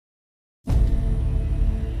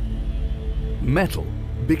Metal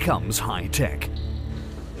becomes high-tech.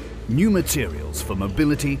 New materials for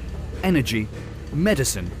mobility, energy,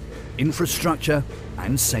 medicine, infrastructure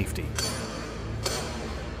and safety.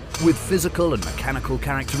 With physical and mechanical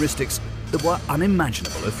characteristics that were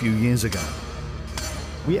unimaginable a few years ago.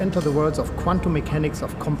 We enter the worlds of quantum mechanics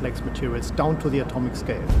of complex materials down to the atomic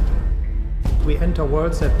scale. We enter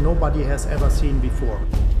worlds that nobody has ever seen before.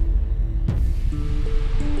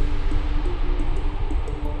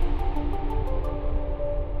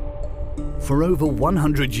 For over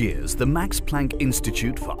 100 years, the Max Planck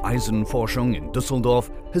Institute for Eisenforschung in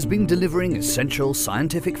Düsseldorf has been delivering essential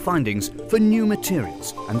scientific findings for new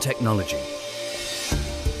materials and technology.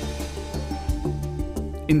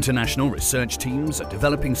 International research teams are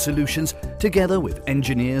developing solutions together with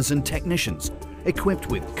engineers and technicians equipped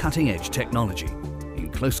with cutting-edge technology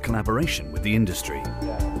in close collaboration with the industry.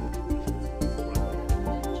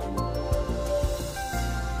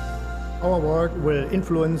 Our work will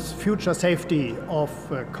influence future safety of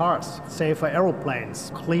cars, safer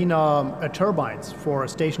aeroplanes, cleaner turbines for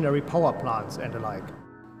stationary power plants and the like.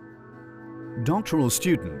 Doctoral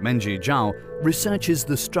student Menji Zhao researches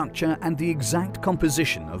the structure and the exact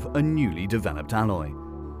composition of a newly developed alloy.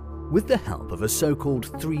 With the help of a so-called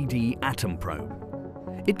 3D atom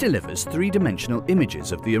probe, it delivers three-dimensional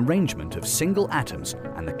images of the arrangement of single atoms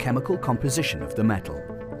and the chemical composition of the metal.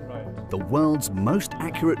 The world's most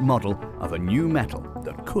accurate model of a new metal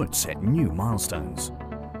that could set new milestones.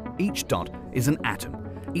 Each dot is an atom,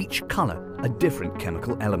 each color a different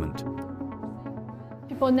chemical element.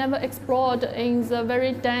 People never explored in the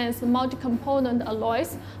very dense multi-component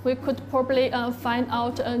alloys. We could probably find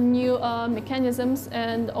out new mechanisms,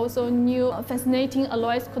 and also new fascinating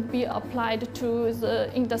alloys could be applied to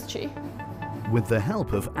the industry. With the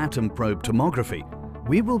help of atom probe tomography,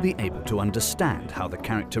 we will be able to understand how the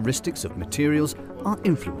characteristics of materials are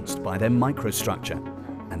influenced by their microstructure,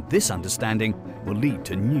 and this understanding will lead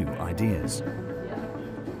to new ideas.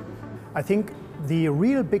 I think the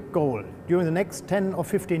real big goal during the next 10 or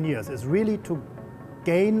 15 years is really to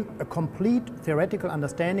gain a complete theoretical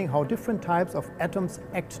understanding how different types of atoms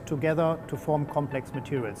act together to form complex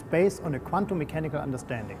materials based on a quantum mechanical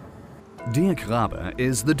understanding. Dirk Rabe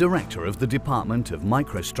is the director of the Department of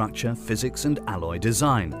Microstructure, Physics and Alloy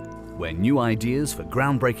Design, where new ideas for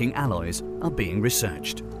groundbreaking alloys are being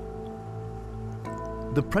researched.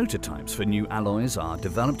 The prototypes for new alloys are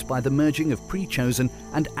developed by the merging of pre-chosen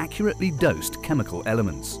and accurately dosed chemical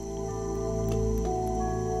elements.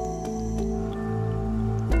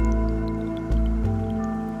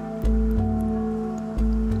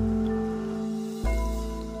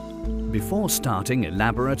 Before starting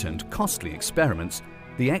elaborate and costly experiments,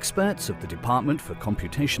 the experts of the Department for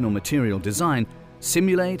Computational Material Design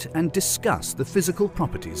simulate and discuss the physical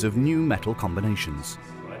properties of new metal combinations.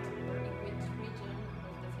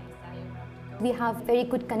 We have very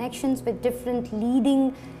good connections with different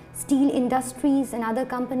leading steel industries and other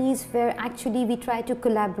companies where actually we try to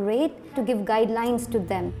collaborate to give guidelines to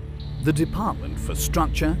them. The Department for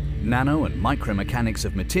Structure, Nano and Micromechanics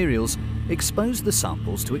of Materials exposed the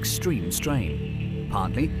samples to extreme strain,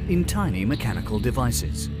 partly in tiny mechanical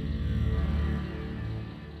devices.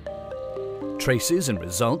 Traces and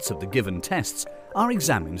results of the given tests are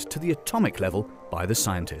examined to the atomic level by the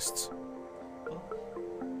scientists.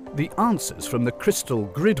 The answers from the crystal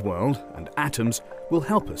grid world and atoms will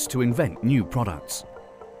help us to invent new products.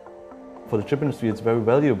 For the chip industry, it's very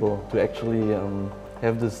valuable to actually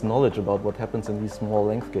have this knowledge about what happens in these small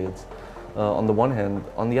length scales. On the one hand.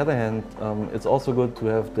 On the other hand, it's also good to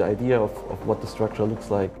have the idea of what the structure looks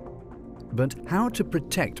like. But how to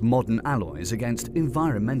protect modern alloys against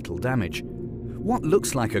environmental damage? What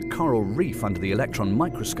looks like a coral reef under the electron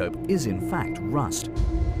microscope is in fact rust.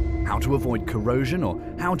 How to avoid corrosion or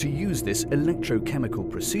how to use this electrochemical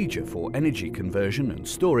procedure for energy conversion and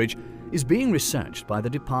storage is being researched by the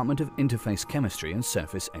Department of Interface Chemistry and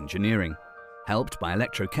Surface Engineering. Helped by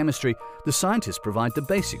electrochemistry, the scientists provide the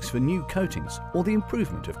basics for new coatings or the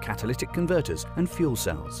improvement of catalytic converters and fuel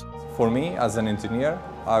cells. For me, as an engineer,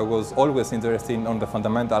 I was always interested in the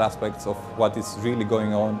fundamental aspects of what is really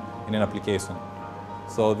going on in an application.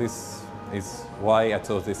 So this is why I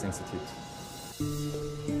chose this institute.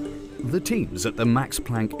 The teams at the Max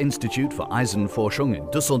Planck Institute for Eisenforschung in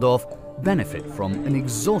Düsseldorf benefit from an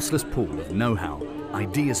exhaustless pool of know-how,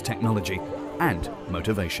 ideas, technology and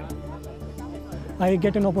motivation. I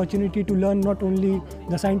get an opportunity to learn not only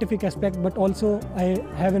the scientific aspect, but also I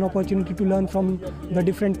have an opportunity to learn from the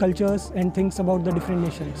different cultures and things about the different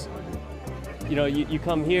nations. You know, you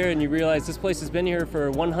come here and you realize this place has been here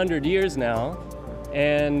for 100 years now,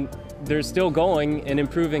 and they're still going and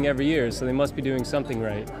improving every year, so they must be doing something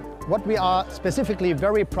right. What we are specifically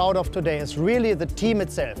very proud of today is really the team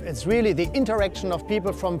itself. It's really the interaction of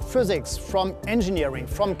people from physics, from engineering,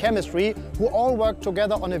 from chemistry, who all work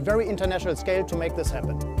together on a very international scale to make this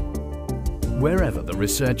happen. Wherever the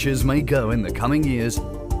researchers may go in the coming years,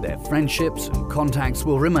 their friendships and contacts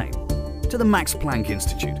will remain. To the Max Planck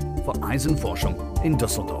Institute for Eisenforschung in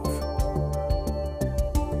Düsseldorf.